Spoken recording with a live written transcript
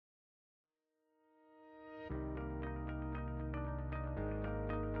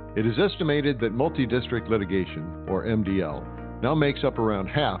It is estimated that multi-district litigation, or MDL, now makes up around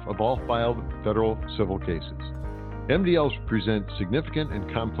half of all filed federal civil cases. MDLs present significant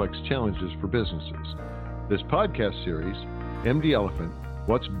and complex challenges for businesses. This podcast series, MD Elephant,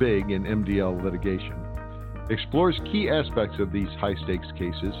 What's Big in MDL Litigation, explores key aspects of these high-stakes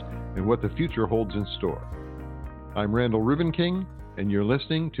cases and what the future holds in store. I'm Randall Rubenking, and you're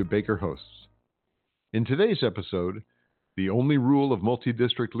listening to Baker Hosts. In today's episode, the only rule of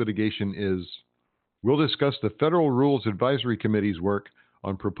multi-district litigation is, we'll discuss the Federal Rules Advisory Committee's work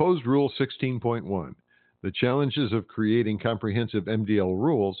on Proposed Rule 16.1, the challenges of creating comprehensive MDL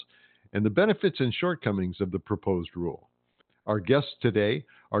rules, and the benefits and shortcomings of the proposed rule. Our guests today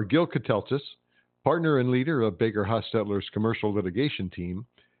are Gil Koteltzis, partner and leader of Baker Hostetler's commercial litigation team,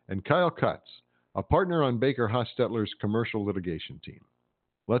 and Kyle Cutts, a partner on Baker Hostetler's commercial litigation team.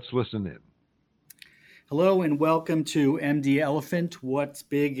 Let's listen in. Hello and welcome to MD Elephant, What's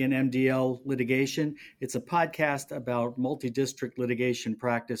Big in MDL Litigation. It's a podcast about multi-district litigation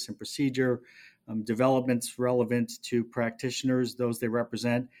practice and procedure, developments relevant to practitioners, those they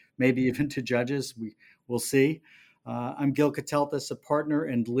represent, maybe even to judges. We'll see. I'm Gil Koteltzis, a partner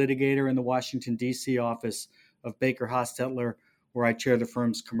and litigator in the Washington, D.C. office of Baker Hostetler, where I chair the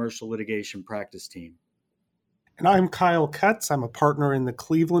firm's commercial litigation practice team. And I'm Kyle Cutts. I'm a partner in the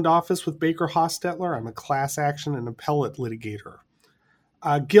Cleveland office with Baker Hostetler. I'm a class action and appellate litigator.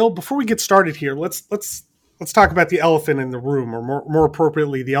 Gil, before we get started here, let's talk about the elephant in the room, or more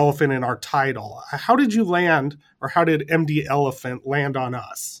appropriately, the elephant in our title. How did you land, or how did MD Elephant land on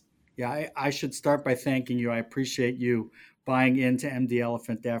us? Yeah, I should start by thanking you. I appreciate you buying into MD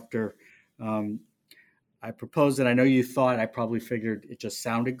Elephant after I proposed it. I know you thought, I probably figured it just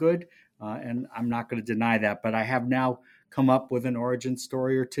sounded good. And I'm not going to deny that, but I have now come up with an origin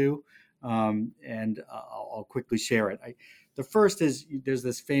story or two, and I'll quickly share it. The first is, there's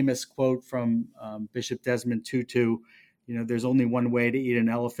this famous quote from Bishop Desmond Tutu, there's only one way to eat an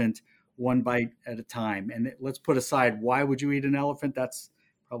elephant, one bite at a time. And let's put aside, why would you eat an elephant? That's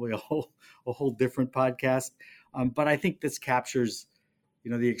probably a whole different podcast. But I think this captures,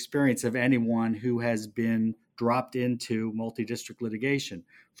 the experience of anyone who has been dropped into multi-district litigation,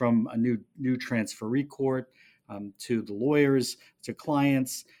 from a new transferee court to the lawyers, to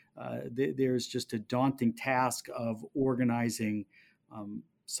clients. There's just a daunting task of organizing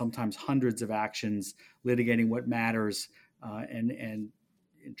sometimes hundreds of actions, litigating what matters, and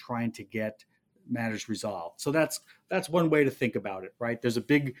trying to get matters resolved. So that's one way to think about it, right? There's a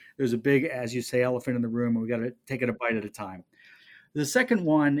big, as you say, elephant in the room, and we got to take it a bite at a time. The second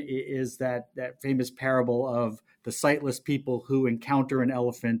one is that famous parable of the sightless people who encounter an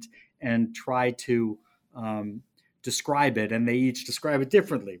elephant and try to describe it, and they each describe it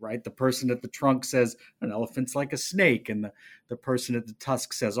differently, right? The person at the trunk says an elephant's like a snake, and the person at the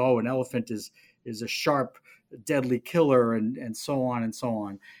tusk says, oh, an elephant is a sharp, deadly killer, and so on and so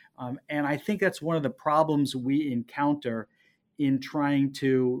on. And I think that's one of the problems we encounter in trying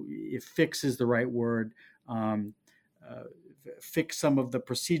to, if fix is the right word, fix some of the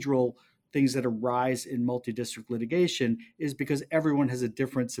procedural things that arise in multi-district litigation, is because everyone has a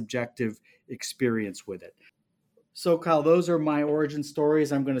different subjective experience with it. So, Kyle, those are my origin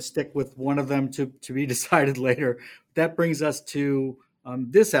stories. I'm going to stick with one of them to be decided later. That brings us to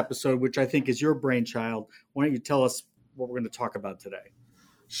this episode, which I think is your brainchild. Why don't you tell us what we're going to talk about today?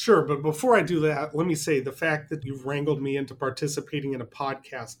 Sure, but before I do that, let me say the fact that you've wrangled me into participating in a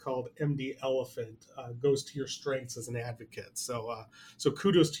podcast called MD Elephant goes to your strengths as an advocate. So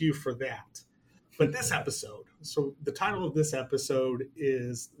kudos to you for that. But this episode, so the title of this episode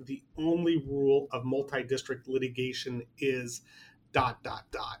is "The Only Rule of Multi-District Litigation is ... Now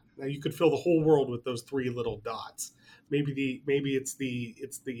you could fill the whole world with those three little dots. Maybe it's the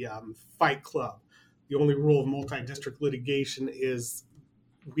Fight Club. The only rule of multi-district litigation is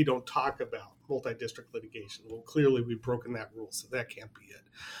we don't talk about multi-district litigation. Well, clearly we've broken that rule, so that can't be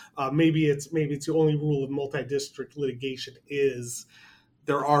it. Maybe it's the only rule of multi-district litigation is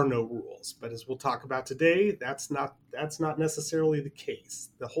there are no rules. But as we'll talk about today, that's not necessarily the case.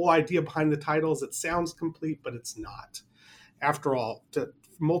 The whole idea behind the title is it sounds complete, but it's not. After all,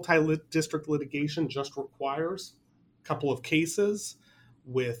 multi-district litigation just requires a couple of cases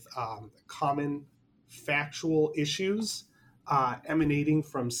with common factual issues emanating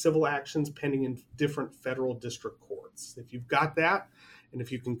from civil actions pending in different federal district courts. If you've got that, and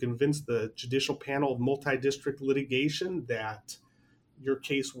if you can convince the judicial panel of multi-district litigation that your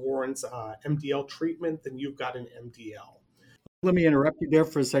case warrants MDL treatment, then you've got an MDL. Let me interrupt you there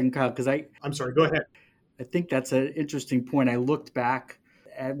for a second, Kyle, because I'm sorry, go ahead. I think that's an interesting point. I looked back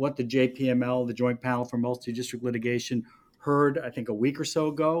at what the JPML, the Joint Panel for Multi-District Litigation, heard, I think, a week or so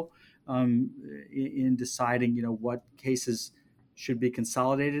ago in deciding, what cases should be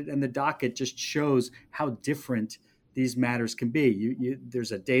consolidated. And the docket just shows how different these matters can be.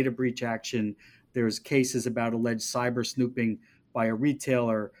 There's a data breach action. There's cases about alleged cyber snooping by a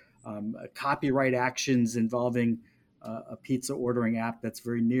retailer, copyright actions involving a pizza ordering app that's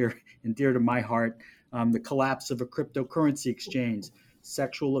very near and dear to my heart, the collapse of a cryptocurrency exchange,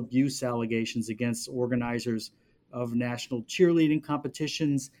 sexual abuse allegations against organizers of national cheerleading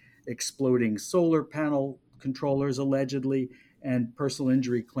competitions, exploding solar panel controllers allegedly, and personal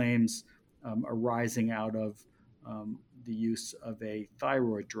injury claims arising out of the use of a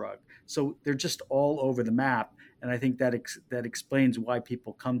thyroid drug. So they're just all over the map, and I think that that explains why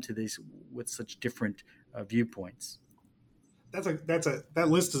people come to this with such different viewpoints. That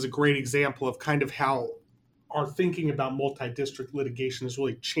list is a great example of kind of how our thinking about multi-district litigation has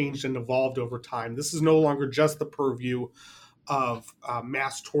really changed and evolved over time. This is no longer just the purview of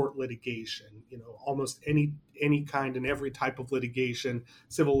mass tort litigation. Almost any kind and every type of litigation,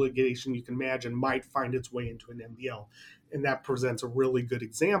 civil litigation you can imagine, might find its way into an MDL, and that presents a really good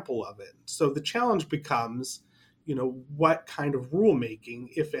example of it. So the challenge becomes, what kind of rulemaking,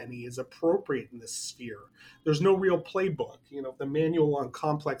 if any, is appropriate in this sphere. There's no real playbook. The manual on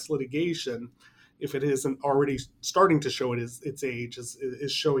complex litigation, if it isn't already starting to show its age,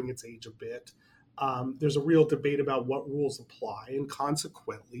 is showing its age a bit. There's a real debate about what rules apply, and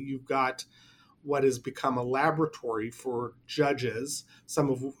consequently, you've got what has become a laboratory for judges, some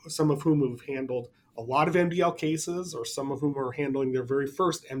of whom have handled a lot of MDL cases, or some of whom are handling their very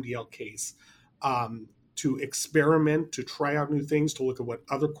first MDL case, to experiment, to try out new things, to look at what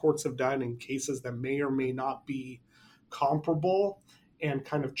other courts have done in cases that may or may not be comparable, and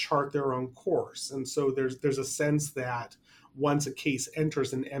kind of chart their own course. And so there's a sense that once a case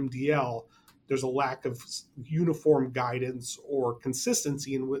enters an MDL, there's a lack of uniform guidance or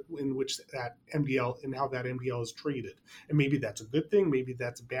consistency in which that MDL and how that MDL is treated. And maybe that's a good thing, maybe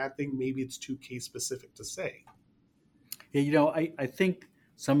that's a bad thing, maybe it's too case specific to say. Yeah, I think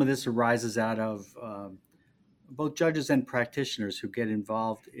some of this arises out of both judges and practitioners who get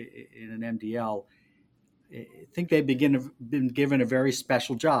involved in an MDL. I think they've been given a very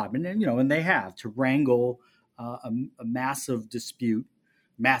special job, and they have to wrangle a massive dispute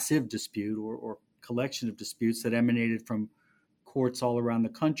or collection of disputes that emanated from courts all around the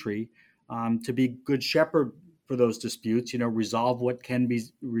country, to be good shepherd for those disputes, resolve what can be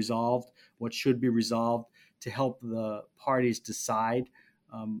resolved, what should be resolved, to help the parties decide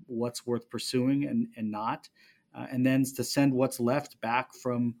what's worth pursuing and not, and then to send what's left back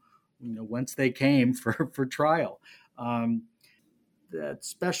from whence they came for trial. That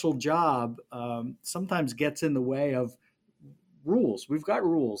special job sometimes gets in the way of rules. We've got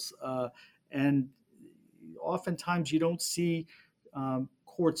rules, and oftentimes you don't see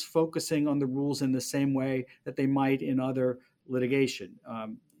courts focusing on the rules in the same way that they might in other litigation.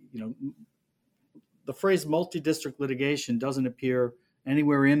 The phrase multi-district litigation doesn't appear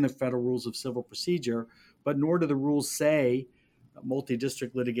anywhere in the Federal Rules of Civil Procedure, but nor do the rules say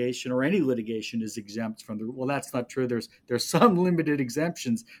multi-district litigation or any litigation is exempt from the rule. Well, that's not true. There's some limited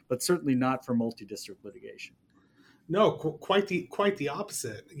exemptions, but certainly not for multi-district litigation. No, quite the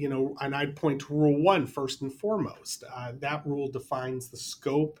opposite. And I'd point to Rule 1 first and foremost. That rule defines the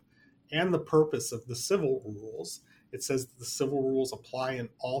scope and the purpose of the civil rules. It says that the civil rules apply in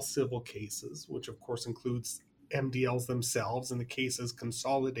all civil cases, which of course includes MDLs themselves and the cases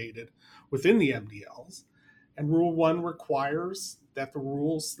consolidated within the MDLs. And Rule 1 requires that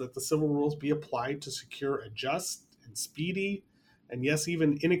the civil rules be applied to secure a just and speedy, and yes,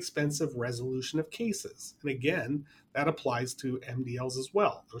 even inexpensive resolution of cases. And again, that applies to MDLs as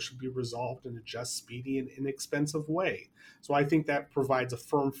well. Those should be resolved in a just, speedy, and inexpensive way. So I think that provides a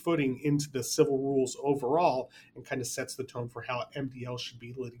firm footing into the civil rules overall and kind of sets the tone for how MDL should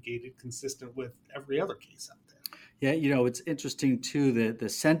be litigated consistent with every other case out there. Yeah, it's interesting too that the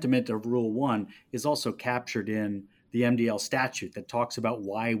sentiment of Rule 1 is also captured in the MDL statute that talks about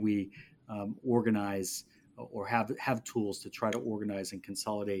why we organize or have tools to try to organize and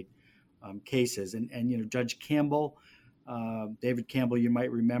consolidate cases. And Judge Campbell, David Campbell, you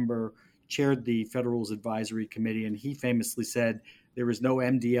might remember, chaired the Federal Rules Advisory Committee, and he famously said there is no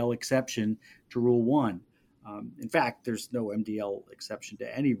MDL exception to Rule 1. In fact, there's no MDL exception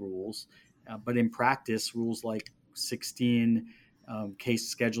to any rules, but in practice, rules like 16,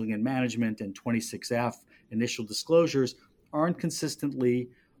 case scheduling and management, and 26F, initial disclosures, aren't consistently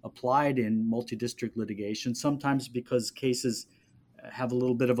applied in multi-district litigation, sometimes because cases have a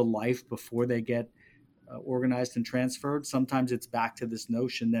little bit of a life before they get organized and transferred. Sometimes it's back to this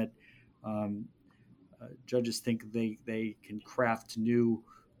notion that judges think they can craft new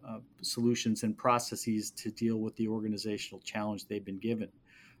solutions and processes to deal with the organizational challenge they've been given.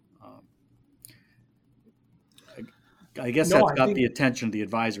 Um, I guess No, that's I got think the attention of the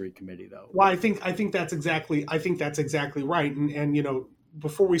advisory committee, though. well, I think that's exactly right. And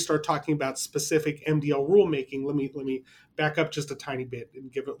before we start talking about specific MDL rulemaking, let me back up just a tiny bit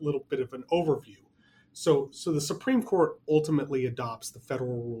and give a little bit of an overview. So the Supreme Court ultimately adopts the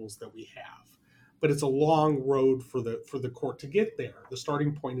federal rules that we have, but it's a long road for the court to get there. The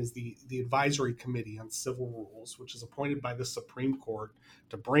starting point is the Advisory Committee on Civil Rules, which is appointed by the Supreme Court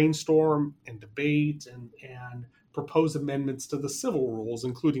to brainstorm and debate and propose amendments to the civil rules,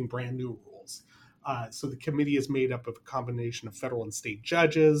 including brand new rules. So the committee is made up of a combination of federal and state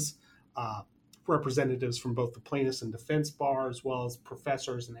judges, uh, representatives from both the plaintiffs and defense bar, as well as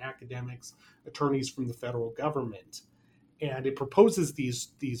professors and academics, attorneys from the federal government. And it proposes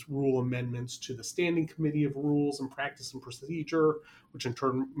these rule amendments to the Standing Committee of Rules and Practice and Procedure, which in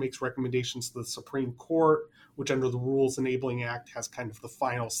turn makes recommendations to the Supreme Court, which under the Rules Enabling Act has kind of the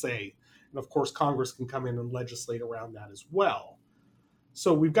final say. And of course, Congress can come in and legislate around that as well.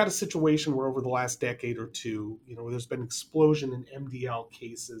 So we've got a situation where over the last decade or two, there's been an explosion in MDL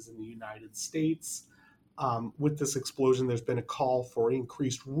cases in the United States. With this explosion, there's been a call for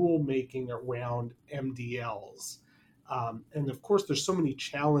increased rulemaking around MDLs. And of course, there's so many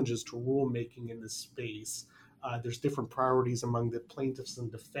challenges to rulemaking in this space. There's different priorities among the plaintiffs and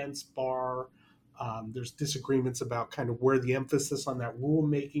defense bar. There's disagreements about kind of where the emphasis on that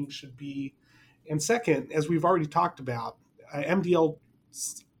rulemaking should be. And second, as we've already talked about, MDLs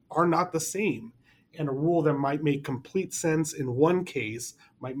are not the same. And a rule that might make complete sense in one case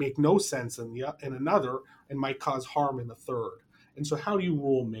might make no sense in another and might cause harm in the third. And so how do you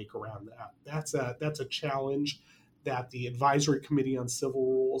rule make around that? That's a challenge that the Advisory Committee on Civil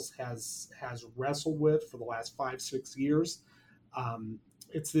Rules has wrestled with for the last 5-6 years.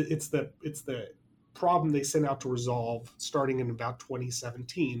 It's the problem they set out to resolve starting in about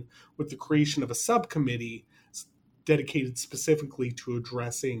 2017 with the creation of a subcommittee dedicated specifically to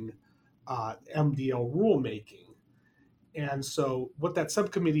addressing MDL rulemaking. And so what that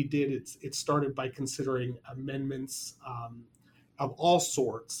subcommittee did, it started by considering amendments of all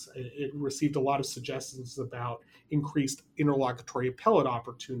sorts. It received a lot of suggestions about increased interlocutory appellate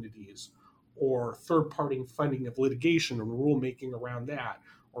opportunities or third-party funding of litigation and rulemaking around that,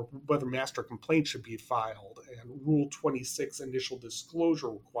 or whether master complaints should be filed, and Rule 26 initial disclosure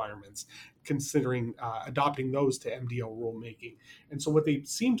requirements, considering adopting those to MDL rulemaking. And so what they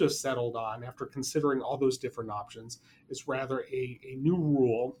seem to have settled on, after considering all those different options, is rather a new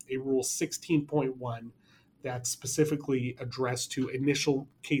rule, a Rule 16.1, that's specifically addressed to initial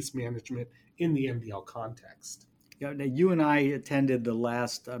case management in the MDL context. Yeah, now you and I attended the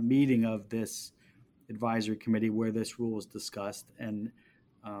last meeting of this advisory committee where this rule was discussed, and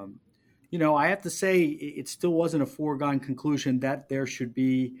I have to say it still wasn't a foregone conclusion that there should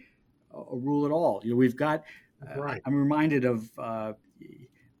be a rule at all. We've got. Right. I'm reminded of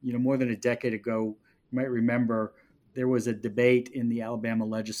more than a decade ago. You might remember there was a debate in the Alabama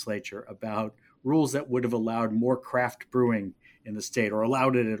legislature about rules that would have allowed more craft brewing in the state or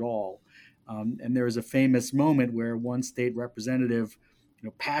allowed it at all. And there was a famous moment where one state representative,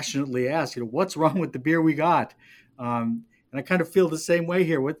 passionately asked, what's wrong with the beer we got? And I kind of feel the same way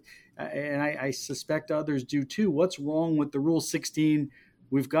here. And I suspect others do too. What's wrong with the Rule 16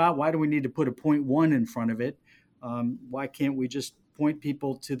 we've got? Why do we need to put a 0.1 in front of it? Why can't we just point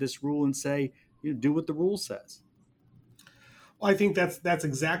people to this rule and say, do what the rule says? Well, I think that's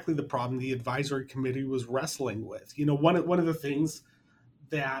exactly the problem the advisory committee was wrestling with. One of the things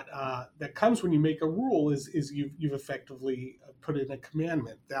that comes when you make a rule is you've effectively put in a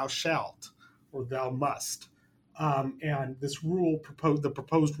commandment, thou shalt or thou must. And this rule, the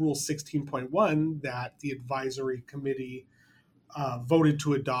proposed Rule 16.1 that the advisory committee voted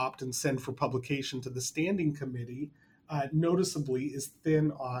to adopt and send for publication to the standing committee, noticeably is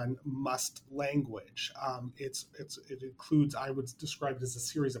thin on must language. It includes, I would describe it as a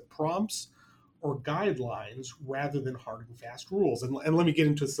series of prompts or guidelines rather than hard and fast rules. And let me get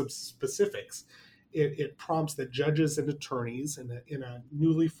into some specifics. It prompts that judges and attorneys in a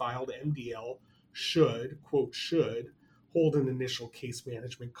newly filed MDL should hold an initial case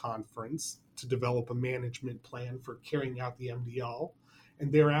management conference to develop a management plan for carrying out the MDL.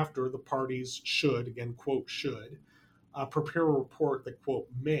 And thereafter, the parties should, again, quote, should, prepare a report that, quote,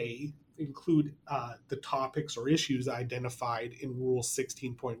 may include the topics or issues identified in Rule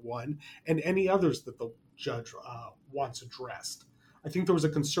 16.1 and any others that the judge wants addressed. I think there was a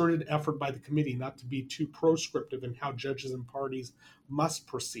concerted effort by the committee not to be too proscriptive in how judges and parties must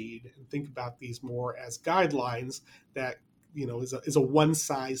proceed, and think about these more as guidelines that, is a one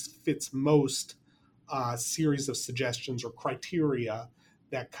size fits most series of suggestions or criteria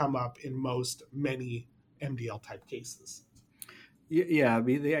that come up in many MDL type cases. Yeah, I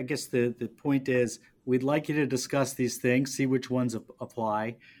mean, I guess the point is we'd like you to discuss these things, see which ones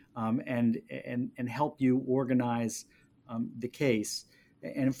apply, and help you organize the case.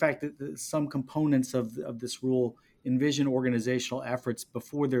 And in fact, some components of this rule envision organizational efforts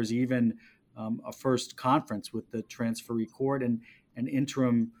before there's even a first conference with the transferee court and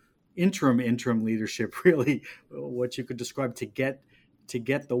interim leadership. Really, what you could describe to get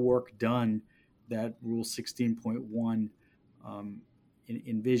the work done that Rule 16.1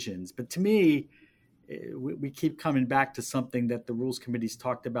 envisions. But to me, we keep coming back to something that the Rules Committee's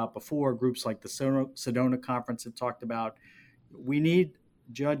talked about before. Groups like the Sedona Conference have talked about. We need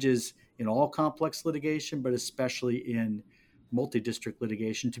judges in all complex litigation, but especially in multi-district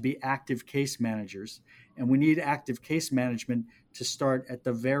litigation, to be active case managers. And we need active case management to start at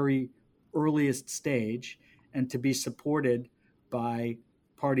the very earliest stage and to be supported by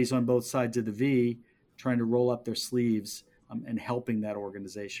parties on both sides of the V trying to roll up their sleeves and helping that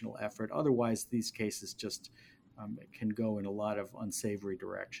organizational effort. Otherwise, these cases just can go in a lot of unsavory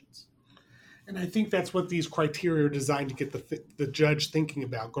directions. And I think that's what these criteria are designed to get the judge thinking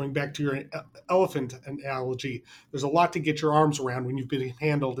about. Going back to your elephant analogy, there's a lot to get your arms around when you've been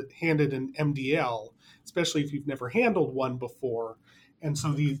handed an MDL, especially if you've never handled one before. And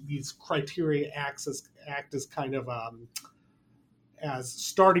so these criteria act as kind of as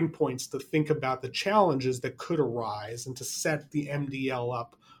starting points to think about the challenges that could arise and to set the MDL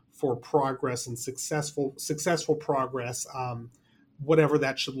up for progress and successful progress, whatever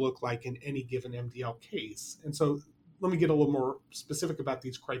that should look like in any given MDL case. And so let me get a little more specific about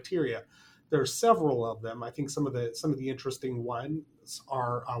these criteria. There are several of them. I think some of the interesting ones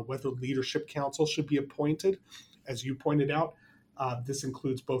are whether leadership counsel should be appointed. As you pointed out, this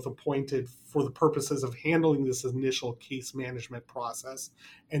includes both appointed for the purposes of handling this initial case management process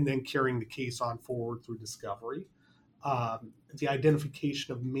and then carrying the case on forward through discovery. The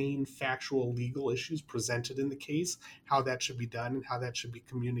identification of main factual legal issues presented in the case, how that should be done and how that should be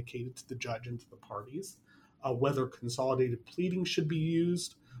communicated to the judge and to the parties, whether consolidated pleading should be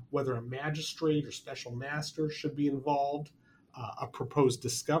used, whether a magistrate or special master should be involved, a proposed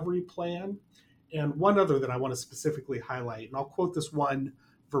discovery plan, and one other that I want to specifically highlight, and I'll quote this one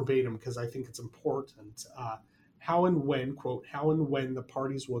verbatim because I think it's important. How and when the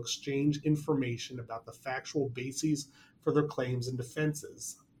parties will exchange information about the factual bases for their claims and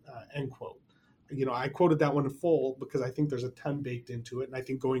defenses, end quote. I quoted that one in full because I think there's a ton baked into it. And I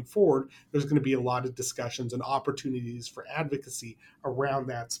think going forward, there's going to be a lot of discussions and opportunities for advocacy around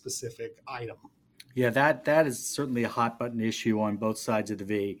that specific item. Yeah, that is certainly a hot button issue on both sides of the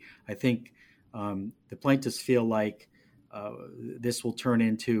V. I think the plaintiffs feel like this will turn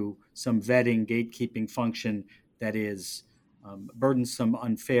into some vetting, gatekeeping function that is burdensome,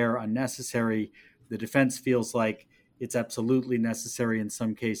 unfair, unnecessary. The defense feels like it's absolutely necessary in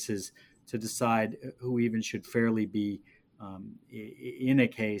some cases to decide who even should fairly be in a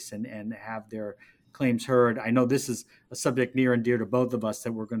case and have their claims heard. I know this is a subject near and dear to both of us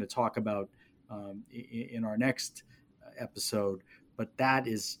that we're going to talk about in our next episode, but that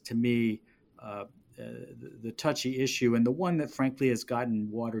is, to me, the touchy issue and the one that frankly has gotten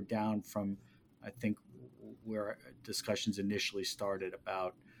watered down from, I think, where discussions initially started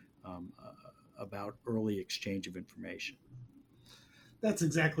about early exchange of information. That's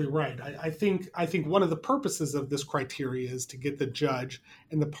exactly right. I think one of the purposes of this criteria is to get the judge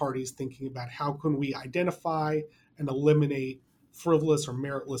and the parties thinking about how can we identify and eliminate frivolous or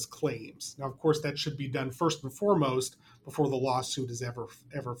meritless claims. Now, of course, that should be done first and foremost before the lawsuit is ever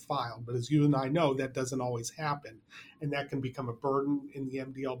filed. But as you and I know, that doesn't always happen. And that can become a burden in the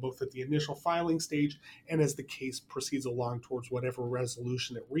MDL, both at the initial filing stage and as the case proceeds along towards whatever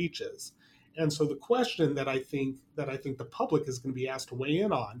resolution it reaches. And so the question that I think the public is going to be asked to weigh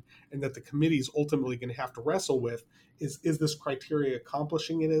in on, and that the committee is ultimately going to have to wrestle with, is this criteria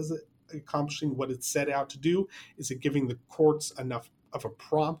accomplishing it? Is it accomplishing what it's set out to do? Is it giving the courts enough of a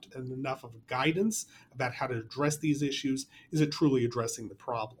prompt and enough of guidance about how to address these issues? Is it truly addressing the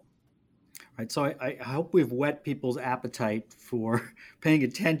problem? Right. So I hope we've whet people's appetite for paying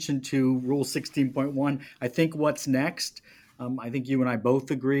attention to Rule 16.1. I think what's next, I think you and I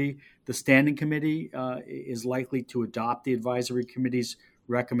both agree, the Standing Committee is likely to adopt the Advisory Committee's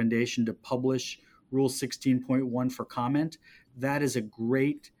recommendation to publish Rule 16.1 for comment. That is a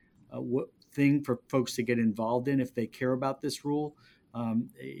great thing for folks to get involved in if they care about this rule.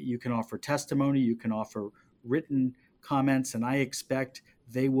 You can offer testimony, you can offer written comments, and I expect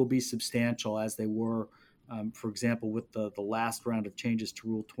they will be substantial as they were, for example, with the last round of changes to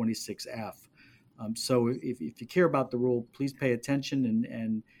Rule 26F. So if you care about the rule, please pay attention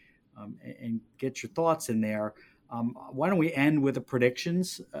and get your thoughts in there. Why don't we end with the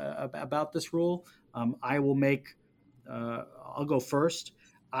predictions about this rule? I'll go first.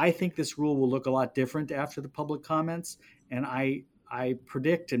 I think this rule will look a lot different after the public comments, and I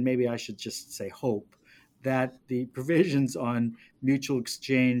predict, and maybe I should just say hope, that the provisions on mutual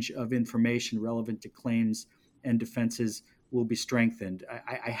exchange of information relevant to claims and defenses will be strengthened.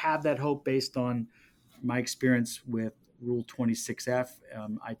 I have that hope based on my experience with Rule 26F.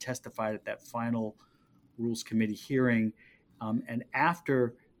 I testified at that final Rules Committee hearing, and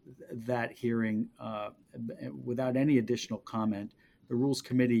after that hearing, without any additional comment, the Rules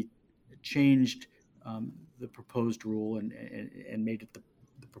Committee changed the proposed rule and made it the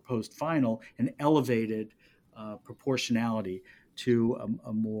proposed final and elevated proportionality to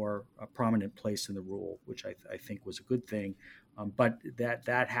a more prominent place in the rule, which I think was a good thing. But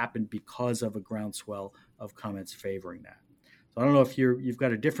that happened because of a groundswell of comments favoring that. So I don't know if you've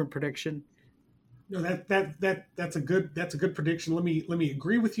got a different prediction. No, that's a good prediction. Let me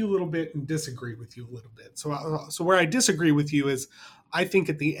agree with you a little bit and disagree with you a little bit. So where I disagree with you is, I think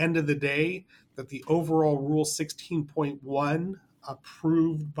at the end of the day that the overall Rule 16.1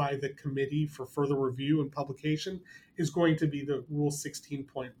 approved by the committee for further review and publication is going to be the Rule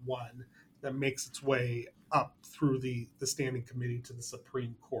 16.1 that makes its way up through the standing committee to the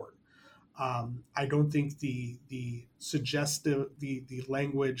Supreme Court. I don't think the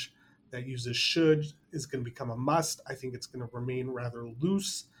language that uses should is going to become a must. I think it's going to remain rather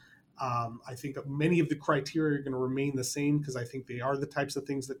loose. I think that many of the criteria are going to remain the same because I think they are the types of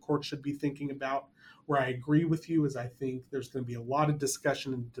things that courts should be thinking about. Where I agree with you is I think there's going to be a lot of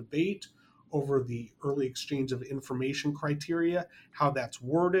discussion and debate over the early exchange of information criteria, how that's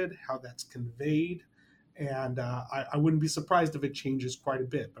worded, how that's conveyed. And I wouldn't be surprised if it changes quite a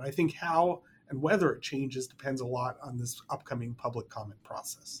bit. But I think how and whether it changes depends a lot on this upcoming public comment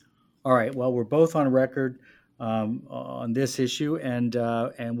process. All right. Well, we're both on record on this issue, and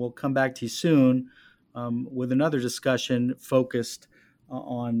we'll come back to you soon with another discussion focused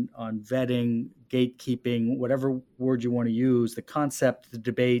on vetting, gatekeeping, whatever word you want to use, the concept, the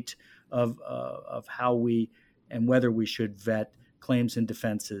debate of how we and whether we should vet claims and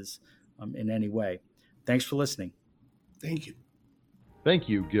defenses in any way. Thanks for listening. Thank you. Thank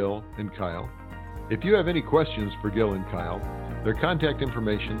you, Gil and Kyle. If you have any questions for Gil and Kyle, their contact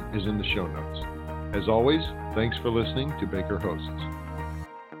information is in the show notes. As always, thanks for listening to Baker Hosts.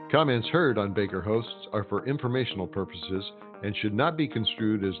 Comments heard on Baker Hosts are for informational purposes and should not be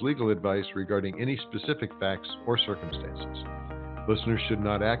construed as legal advice regarding any specific facts or circumstances. Listeners should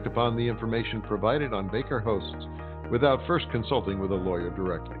not act upon the information provided on Baker Hosts without first consulting with a lawyer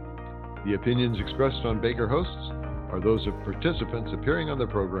directly. The opinions expressed on Baker Hosts are those of participants appearing on the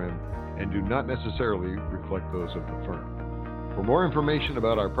program and do not necessarily reflect those of the firm. For more information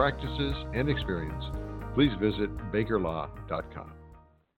about our practices and experience, please visit bakerlaw.com.